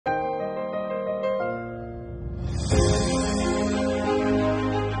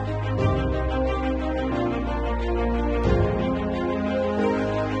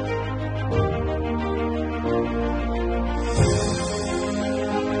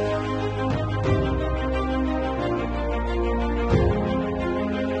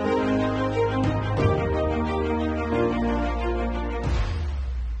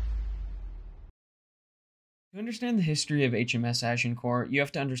understand the history of HMS Agincourt, you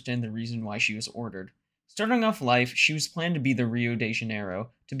have to understand the reason why she was ordered. Starting off life, she was planned to be the Rio de Janeiro,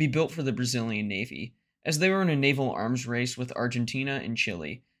 to be built for the Brazilian Navy, as they were in a naval arms race with Argentina and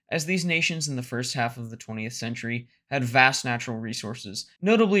Chile, as these nations in the first half of the 20th century had vast natural resources,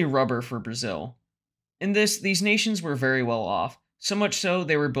 notably rubber for Brazil. In this, these nations were very well off, so much so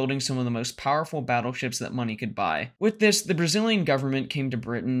they were building some of the most powerful battleships that money could buy. With this, the Brazilian government came to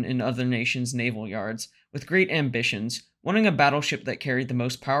Britain and other nations' naval yards with great ambitions, wanting a battleship that carried the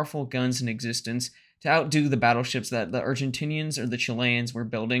most powerful guns in existence to outdo the battleships that the Argentinians or the Chileans were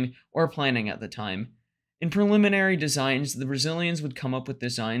building or planning at the time. In preliminary designs, the Brazilians would come up with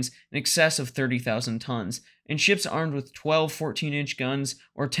designs in excess of 30,000 tons, and ships armed with 12 14-inch guns,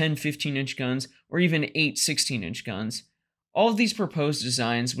 or 10 15-inch guns, or even 8 16-inch guns. All of these proposed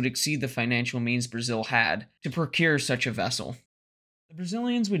designs would exceed the financial means Brazil had to procure such a vessel. The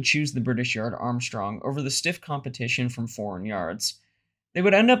Brazilians would choose the British yard Armstrong over the stiff competition from foreign yards. They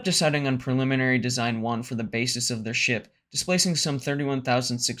would end up deciding on preliminary design 1 for the basis of their ship, displacing some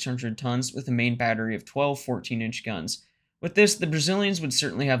 31,600 tons with a main battery of 12 14-inch guns. With this, the Brazilians would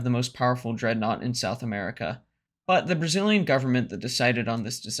certainly have the most powerful dreadnought in South America. But the Brazilian government that decided on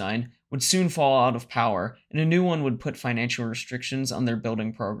this design would soon fall out of power, and a new one would put financial restrictions on their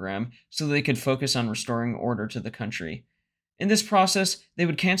building program so they could focus on restoring order to the country. In this process, they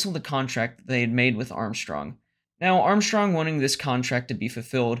would cancel the contract that they had made with Armstrong. Now, Armstrong, wanting this contract to be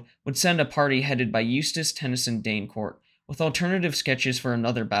fulfilled, would send a party headed by Eustace Tennyson Danecourt, with alternative sketches for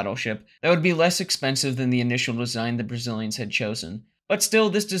another battleship that would be less expensive than the initial design the Brazilians had chosen. But still,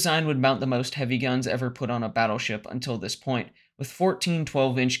 this design would mount the most heavy guns ever put on a battleship until this point, with 14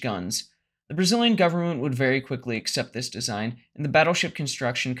 12-inch guns. The Brazilian government would very quickly accept this design, and the battleship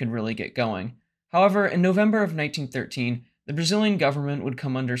construction could really get going. However, in November of 1913, the Brazilian government would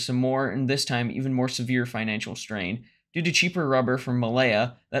come under some more, and this time even more severe financial strain, due to cheaper rubber from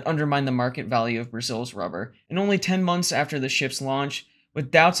Malaya that undermined the market value of Brazil's rubber, and only 10 months after the ship's launch,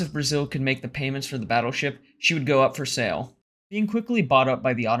 with doubts if Brazil could make the payments for the battleship, she would go up for sale, being quickly bought up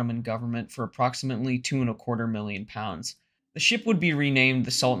by the Ottoman government for approximately £2.25 million. The ship would be renamed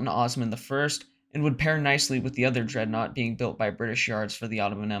the Sultan Osman the First, and would pair nicely with the other dreadnought being built by British yards for the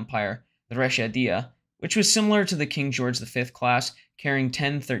Ottoman Empire, the Reshadia, which was similar to the King George V class, carrying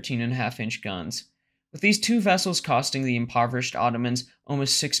 10 13.5-inch guns. With these two vessels costing the impoverished Ottomans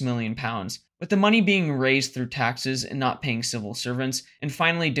almost £6 million, with the money being raised through taxes and not paying civil servants, and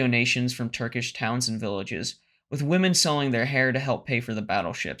finally donations from Turkish towns and villages, with women selling their hair to help pay for the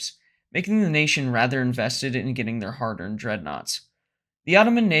battleships, making the nation rather invested in getting their hard-earned dreadnoughts. The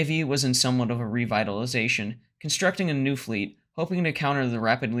Ottoman Navy was in somewhat of a revitalization, constructing a new fleet, hoping to counter the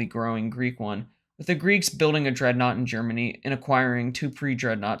rapidly growing Greek one, with the Greeks building a dreadnought in Germany and acquiring 2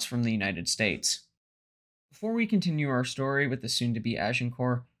 pre-dreadnoughts from the United States. Before we continue our story with the soon-to-be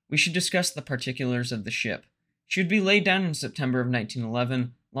Agincourt, we should discuss the particulars of the ship. She would be laid down in September of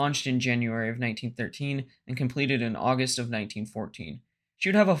 1911, launched in January of 1913, and completed in August of 1914. She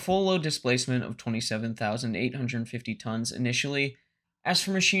would have a full load displacement of 27,850 tons initially. As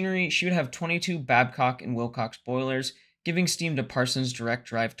for machinery, she would have 22 Babcock and Wilcox boilers, giving steam to Parsons direct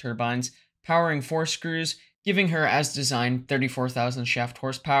drive turbines, powering 4 screws, giving her, as designed, 34,000 shaft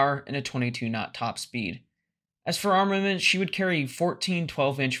horsepower and a 22-knot top speed. As for armament, she would carry 14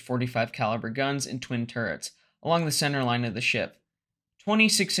 12-inch 45 caliber guns and twin turrets along the center line of the ship, 20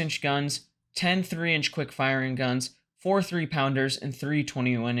 6-inch guns, 10 3-inch quick-firing guns, 4 3-pounders, and 3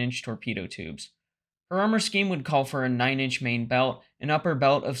 21-inch torpedo tubes. Her armor scheme would call for a 9-inch main belt, an upper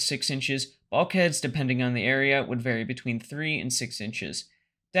belt of 6 inches, bulkheads, depending on the area, would vary between 3 and 6 inches.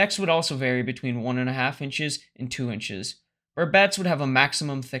 Decks would also vary between 1.5 inches and 2 inches. Barbettes would have a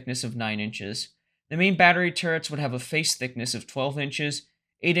maximum thickness of 9 inches. The main battery turrets would have a face thickness of 12 inches,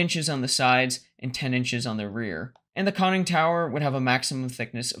 8 inches on the sides, and 10 inches on the rear. And the conning tower would have a maximum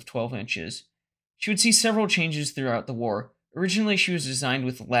thickness of 12 inches. She would see several changes throughout the war. Originally, she was designed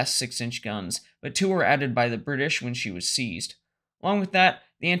with less 6-inch guns, but 2 were added by the British when she was seized. Along with that,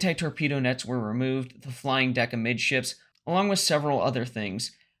 the anti-torpedo nets were removed, the flying deck amidships, along with several other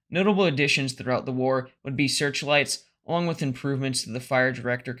things. Notable additions throughout the war would be searchlights, along with improvements to the fire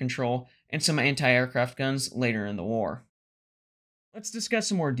director control, and some anti-aircraft guns later in the war. Let's discuss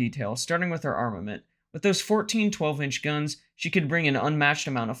some more details, starting with her armament. With those 14 12-inch guns, she could bring an unmatched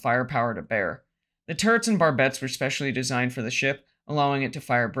amount of firepower to bear. The turrets and barbettes were specially designed for the ship, allowing it to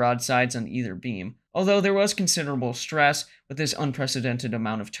fire broadsides on either beam, although there was considerable stress with this unprecedented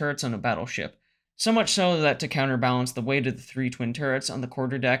amount of turrets on a battleship. So much so that to counterbalance the weight of the 3 twin turrets on the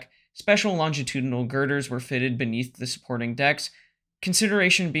quarterdeck, special longitudinal girders were fitted beneath the supporting decks,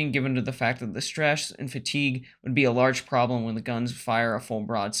 consideration being given to the fact that the stress and fatigue would be a large problem when the guns fire a full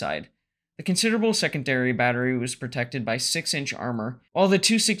broadside. The considerable secondary battery was protected by 6-inch armor, while the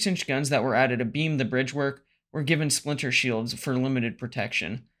two 6-inch guns that were added abeam the bridgework were given splinter shields for limited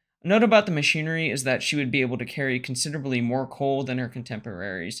protection. A note about the machinery is that she would be able to carry considerably more coal than her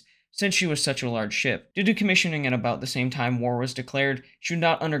contemporaries, since she was such a large ship. Due to commissioning at about the same time war was declared, she would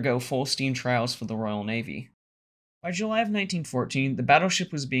not undergo full steam trials for the Royal Navy. By July of 1914, the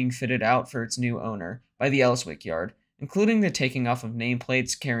battleship was being fitted out for its new owner by the Elswick Yard, including the taking off of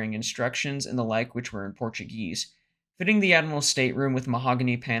nameplates carrying instructions and the like which were in Portuguese, fitting the Admiral's stateroom with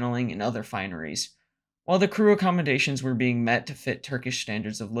mahogany paneling and other fineries, while the crew accommodations were being met to fit Turkish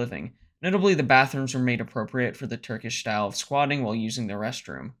standards of living. Notably, the bathrooms were made appropriate for the Turkish style of squatting while using the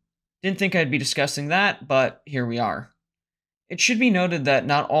restroom. Didn't think I'd be discussing that, but here we are. It should be noted that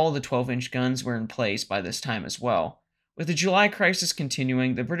not all the 12-inch guns were in place by this time as well. With the July crisis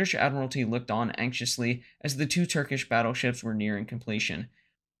continuing, the British Admiralty looked on anxiously as the two Turkish battleships were nearing completion,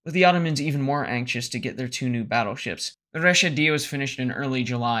 with the Ottomans even more anxious to get their two new battleships. The Reshadiye was finished in early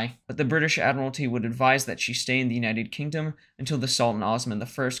July, but the British Admiralty would advise that she stay in the United Kingdom until the Sultan Osman the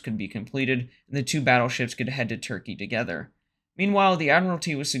First could be completed and the two battleships could head to Turkey together. Meanwhile, the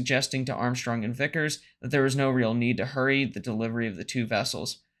Admiralty was suggesting to Armstrong and Vickers that there was no real need to hurry the delivery of the two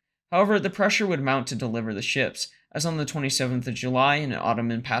vessels. However, the pressure would mount to deliver the ships, as on the 27th of July, an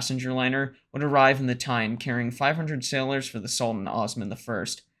Ottoman passenger liner would arrive in the Tyne carrying 500 sailors for the Sultan Osman the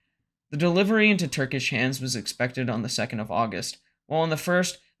First. The delivery into Turkish hands was expected on the 2nd of August, while on the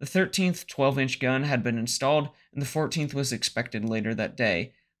 1st, the 13th 12-inch gun had been installed and the 14th was expected later that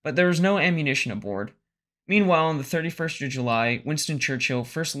day, but there was no ammunition aboard. Meanwhile, on the 31st of July, Winston Churchill,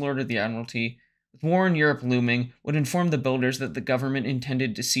 First Lord of the Admiralty, with war in Europe looming, would inform the builders that the government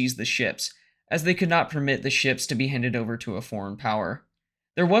intended to seize the ships, as they could not permit the ships to be handed over to a foreign power.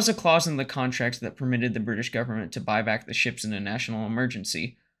 There was a clause in the contract that permitted the British government to buy back the ships in a national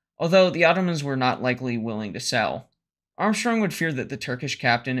emergency, although the Ottomans were not likely willing to sell. Armstrong would fear that the Turkish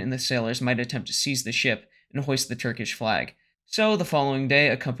captain and the sailors might attempt to seize the ship and hoist the Turkish flag. So, the following day,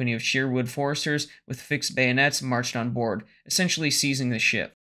 a company of Sherwood foresters with fixed bayonets marched on board, essentially seizing the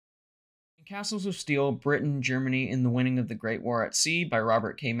ship. In Castles of Steel, Britain, Germany, and the Winning of the Great War at Sea by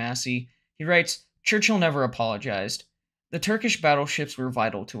Robert K. Massey, he writes, "Churchill never apologized. The Turkish battleships were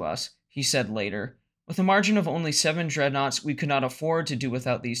vital to us," he said later. "With a margin of only 7 dreadnoughts, we could not afford to do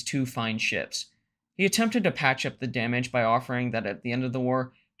without these two fine ships." He attempted to patch up the damage by offering that at the end of the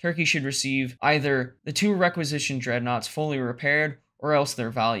war, Turkey should receive either the 2 requisitioned dreadnoughts fully repaired or else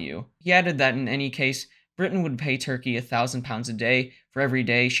their value. He added that in any case, Britain would pay Turkey £1,000 a day for every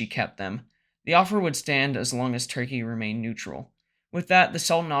day she kept them. The offer would stand as long as Turkey remained neutral. With that, the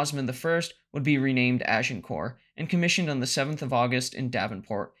Sultan Osman the First would be renamed Agincourt and commissioned on the 7th of August in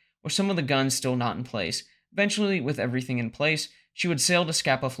Davenport, with some of the guns still not in place. Eventually, with everything in place, she would sail to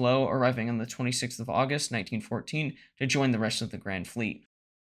Scapa Flow, arriving on the 26th of August, 1914, to join the rest of the Grand Fleet.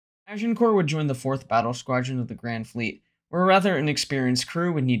 Agincourt would join the 4th Battle Squadron of the Grand Fleet, where a rather inexperienced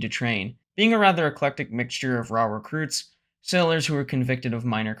crew would need to train, being a rather eclectic mixture of raw recruits, sailors who were convicted of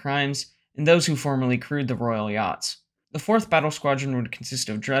minor crimes, and those who formerly crewed the royal yachts. The 4th Battle Squadron would consist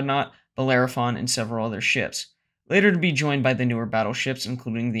of Dreadnought, Bellerophon, and several other ships, later to be joined by the newer battleships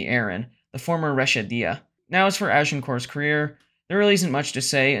including the Erin, the former Reshadiye. Now as for Agincourt's career, there really isn't much to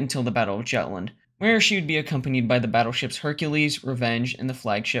say until the Battle of Jutland, where she would be accompanied by the battleships Hercules, Revenge, and the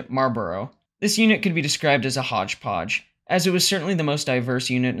flagship Marlborough. This unit could be described as a hodgepodge, as it was certainly the most diverse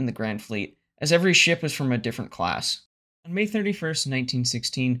unit in the Grand Fleet, as every ship was from a different class. On May 31st,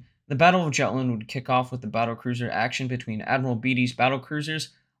 1916, the Battle of Jutland would kick off with the battlecruiser action between Admiral Beatty's battlecruisers,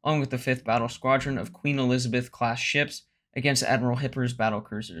 along with the 5th Battle Squadron of Queen Elizabeth-class ships, against Admiral Hipper's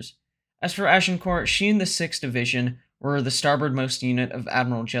battlecruisers. As for Agincourt, she and the 6th Division were the starboardmost unit of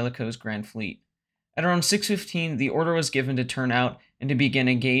Admiral Jellicoe's Grand Fleet. At around 6:15, the order was given to turn out and to begin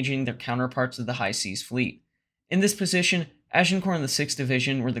engaging their counterparts of the High Seas Fleet. In this position, Agincourt and the 6th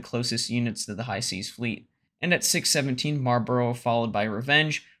Division were the closest units to the High Seas Fleet, and at 6:17, Marlborough, followed by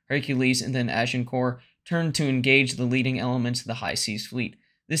Revenge, Hercules, and then Agincourt, turned to engage the leading elements of the High Seas Fleet,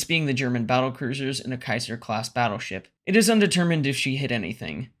 this being the German battlecruisers and a Kaiser-class battleship. It is undetermined if she hit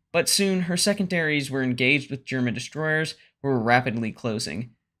anything, but soon her secondaries were engaged with German destroyers who were rapidly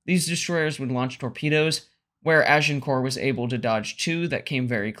closing. These destroyers would launch torpedoes, where Agincourt was able to dodge 2 that came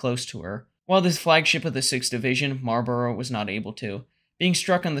very close to her, while the flagship of the 6th Division, Marlborough, was not able to, being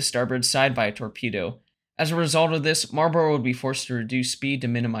struck on the starboard side by a torpedo. As a result of this, Marlborough would be forced to reduce speed to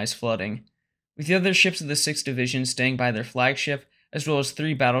minimize flooding, with the other ships of the 6th Division staying by their flagship, as well as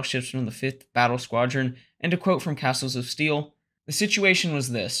 3 battleships from the 5th Battle Squadron, and to quote from Castles of Steel, The situation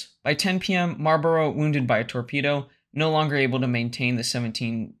was this. By 10 p.m., Marlborough, wounded by a torpedo, no longer able to maintain the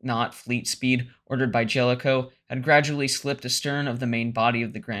 17-knot fleet speed ordered by Jellicoe, had gradually slipped astern of the main body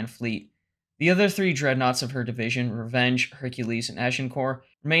of the Grand Fleet. The other 3 dreadnoughts of her division, Revenge, Hercules, and Agincourt,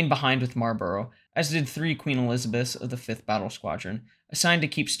 remained behind with Marlborough, as did 3 Queen Elizabeths of the 5th Battle Squadron, assigned to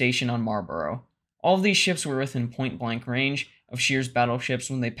keep station on Marlborough. All of these ships were within point-blank range of Shear's battleships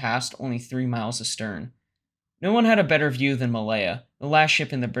when they passed only 3 miles astern. No one had a better view than Malaya, the last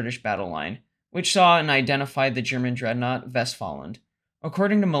ship in the British battle line, which saw and identified the German dreadnought Westfalen.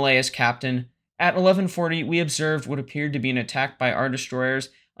 According to Malaya's captain, at 11:40 we observed what appeared to be an attack by our destroyers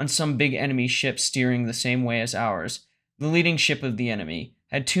on some big enemy ship steering the same way as ours. The leading ship of the enemy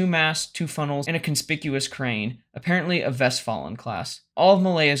had 2 masts, 2 funnels, and a conspicuous crane, apparently of Westfalen class. All of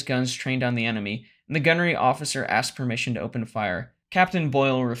Malaya's guns trained on the enemy, and the gunnery officer asked permission to open fire. Captain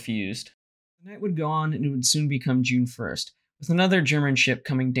Boyle refused. The night would go on, and it would soon become June 1st, with another German ship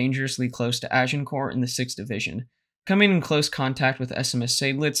coming dangerously close to Agincourt in the 6th Division, coming in close contact with SMS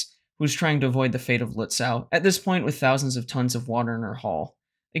Seydlitz, who was trying to avoid the fate of Lützow, at this point with thousands of tons of water in her hull.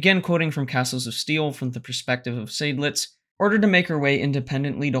 Again, quoting from Castles of Steel from the perspective of Seydlitz, ordered to make her way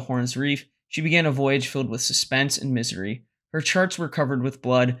independently to Horn's Reef, she began a voyage filled with suspense and misery. Her charts were covered with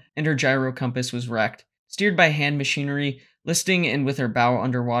blood, and her gyro compass was wrecked. Steered by hand machinery, listing and with her bow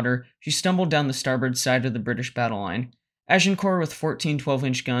underwater, she stumbled down the starboard side of the British battle line. Agincourt, with 14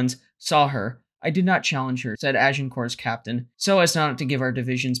 12-inch guns, saw her. "I did not challenge her," said Agincourt's captain, "so as not to give our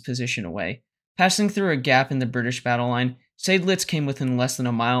division's position away." Passing through a gap in the British battle line, Seydlitz came within less than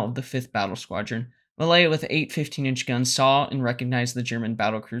a mile of the 5th Battle Squadron. Malaya, with 8 15-inch guns, saw and recognized the German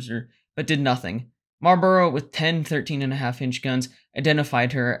battlecruiser, but did nothing. Marlborough, with 10 13.5-inch guns,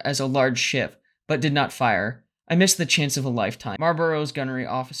 identified her as a large ship, but did not fire. "I missed the chance of a lifetime," Marlborough's gunnery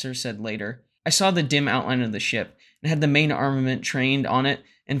officer said later. "I saw the dim outline of the ship, and had the main armament trained on it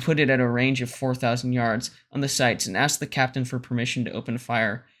and put it at a range of 4,000 yards on the sights and asked the captain for permission to open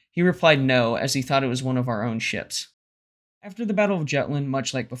fire. He replied no, as he thought it was one of our own ships." After the Battle of Jutland,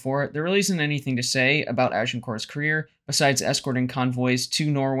 much like before, there really isn't anything to say about Agincourt's career besides escorting convoys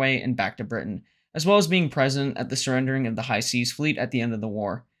to Norway and back to Britain, as well as being present at the surrendering of the High Seas Fleet at the end of the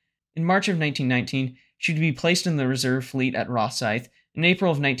war. In March of 1919, she would be placed in the reserve fleet at Rosyth. In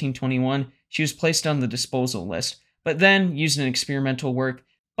April of 1921, she was placed on the disposal list, but then used in experimental work.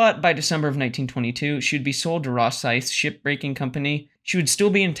 But by December of 1922, she would be sold to Rosyth's shipbreaking company. She would still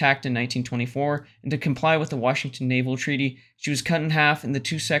be intact in 1924, and to comply with the Washington Naval Treaty, she was cut in half and the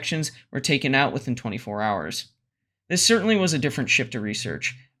 2 sections were taken out within 24 hours. This certainly was a different ship to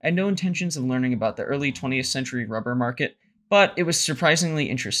research. I had no intentions of learning about the early 20th century rubber market, but it was surprisingly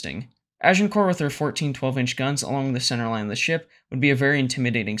interesting. Agincourt with her 14 12-inch guns along the center line of the ship would be a very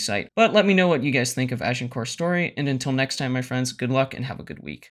intimidating sight. But let me know what you guys think of Agincourt's story, and until next time, my friends, good luck and have a good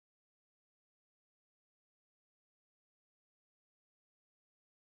week.